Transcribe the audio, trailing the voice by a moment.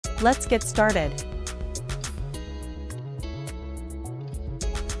Let's get started.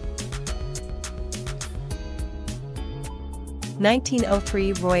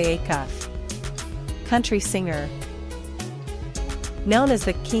 (1903) Roy Acuff. Country singer. Known as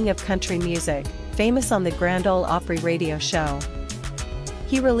the King of Country Music, famous on the Grand Ole Opry radio show.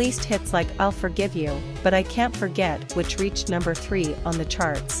 He released hits like I'll Forgive You, But I Can't Forget, which reached number 3 on the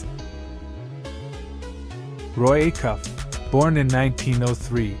charts. Roy Acuff, born in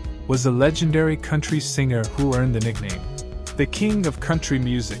 1903, was a legendary country singer who earned the nickname, the King of Country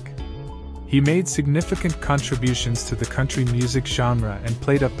Music. He made significant contributions to the country music genre and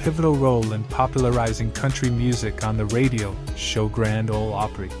played a pivotal role in popularizing country music on the radio show Grand Ole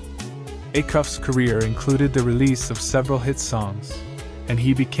Opry. Acuff's career included the release of several hit songs, and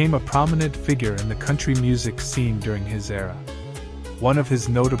he became a prominent figure in the country music scene during his era. One of his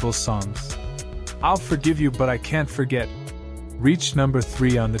notable songs, I'll Forgive You But I Can't Forget, reached number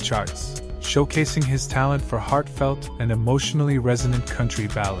 3 on the charts, showcasing his talent for heartfelt and emotionally resonant country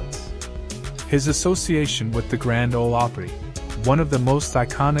ballads. His association with the Grand Ole Opry, one of the most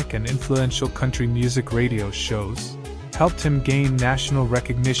iconic and influential country music radio shows, helped him gain national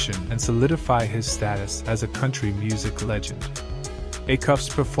recognition and solidify his status as a country music legend. Acuff's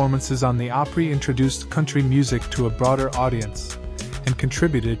performances on the Opry introduced country music to a broader audience and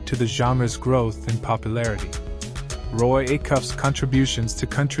contributed to the genre's growth in popularity. Roy Acuff's contributions to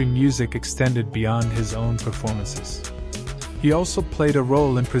country music extended beyond his own performances. He also played a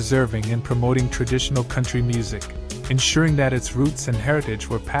role in preserving and promoting traditional country music, ensuring that its roots and heritage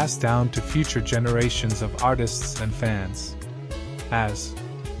were passed down to future generations of artists and fans. As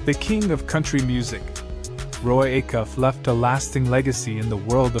the King of Country Music, Roy Acuff left a lasting legacy in the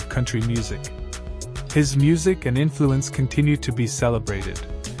world of country music. His music and influence continue to be celebrated,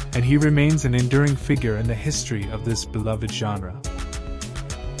 and he remains an enduring figure in the history of this beloved genre.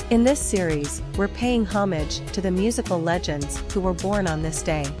 In this series, we're paying homage to the musical legends who were born on this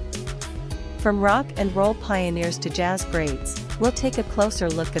day. From rock and roll pioneers to jazz greats, we'll take a closer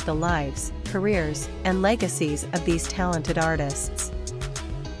look at the lives, careers, and legacies of these talented artists.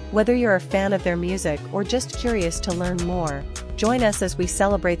 Whether you're a fan of their music or just curious to learn more, join us as we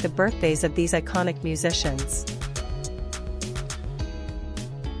celebrate the birthdays of these iconic musicians.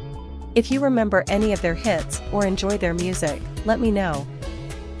 If you remember any of their hits or enjoy their music, let me know.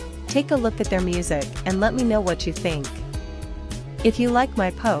 Take a look at their music and let me know what you think. If you like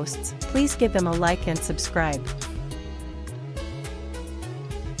my posts, please give them a like and subscribe.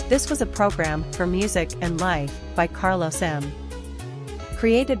 This was a program for Music and Life by Karlos M.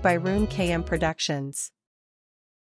 Created by Rune KM Productions.